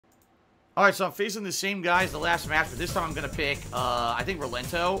Alright, so I'm facing the same guy as the last match, but this time I'm gonna pick, I think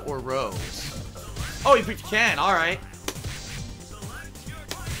Rolento or Rose. Oh, he picked Ken, alright.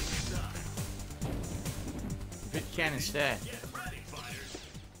 He picked Ken instead.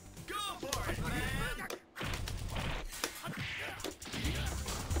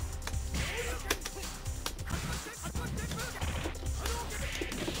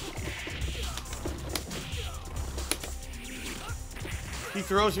 He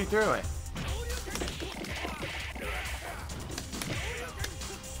throws me through it.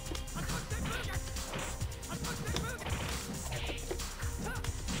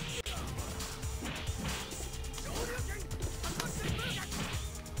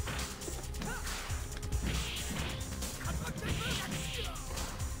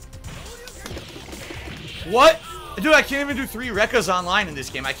 What? Dude, I can't even do 3 Rekkas online in this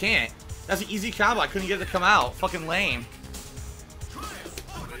game. I can't. That's an easy combo. I couldn't get it to come out. Fucking lame.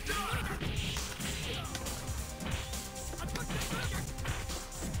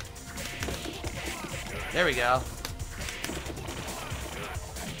 There we go.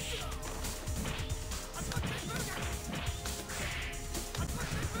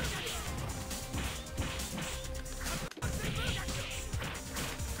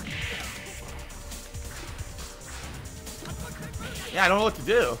 Yeah, I don't know what to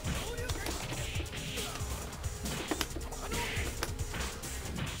do.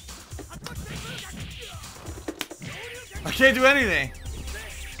 I can't do anything.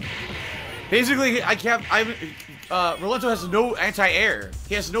 Basically, Rolento has no anti-air.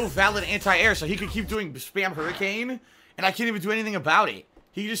 He has no valid anti-air, so he could keep doing spam Hurricane, and I can't even do anything about it.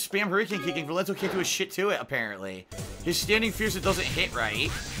 He can just spam Hurricane kicking. Rolento can't do a shit to it, apparently. His standing fierce, it doesn't hit right.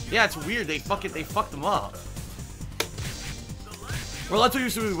 Yeah, it's weird. They fucked him up. Rolento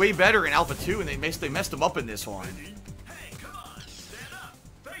used to be way better in Alpha 2, and they messed him up in this one.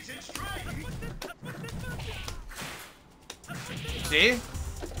 See?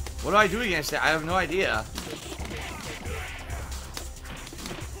 What do I do against it? I have no idea.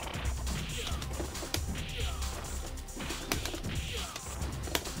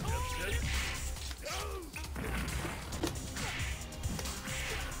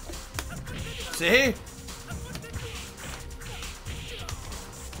 See?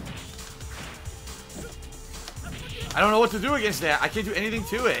 I don't know what to do against that. I can't do anything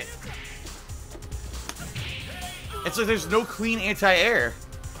to it. It's like there's no clean anti-air.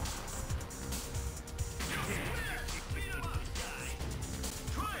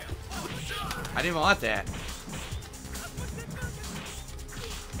 I didn't even want that.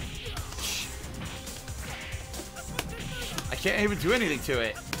 I can't even do anything to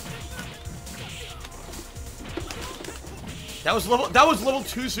it. That was level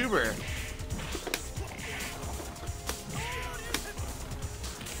 2 super.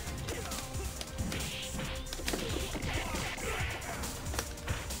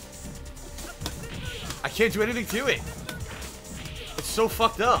 I can't do anything to it. It's so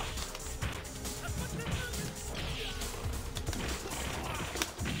fucked up.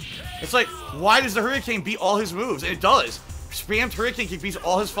 It's like, why does the Hurricane beat all his moves? And it does. Spammed Hurricane kick beats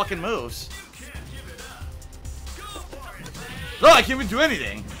all his fucking moves. No, I can't even do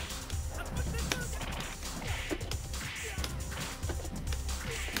anything.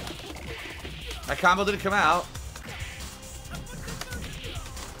 That combo didn't come out.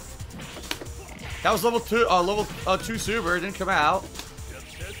 That was level 2 super, it didn't come out.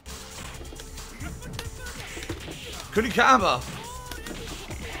 Couldn't combo.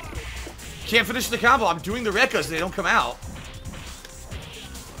 Can't finish the combo. I'm doing the Rekkas, they don't come out.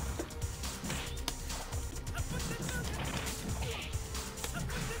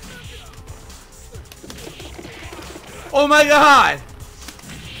 Oh my god!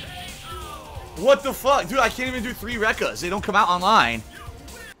 What the fuck? Dude, I can't even do 3 Rekkas. They don't come out online.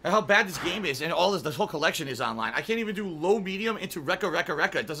 How bad this game is, and all this whole collection is online. I can't even do low, medium into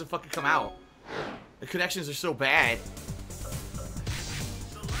Rekka. It doesn't fucking come out. The connections are so bad.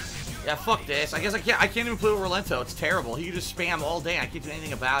 Yeah, fuck this. I guess I can't even play with Rolento. It's terrible. He can just spam all day. I can't do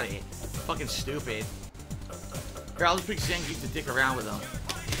anything about it. Fucking stupid. Here, I'll just pick Zangief to dick around with him.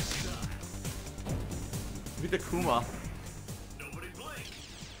 Look at the Kuma.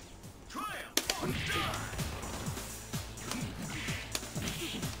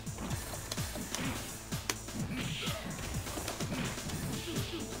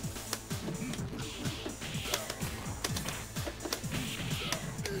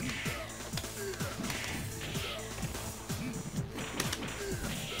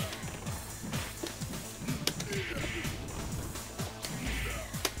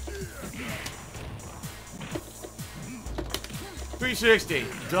 360.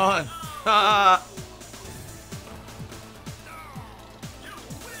 Done.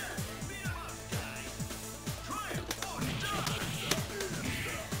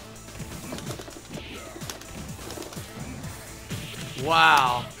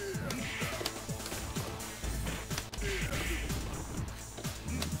 Wow.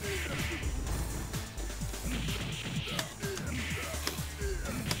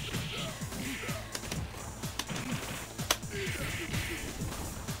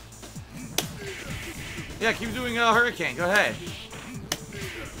 Yeah, keep doing Hurricane. Go ahead.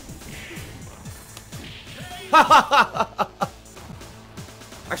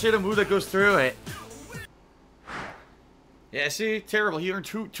 Actually, the move that goes through it. Yeah, see? Terrible. He earned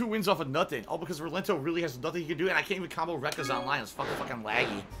two wins off of nothing. All because Rolento really has nothing he can do, and I can't even combo Rekkas online. It's fucking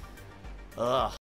laggy. Ugh.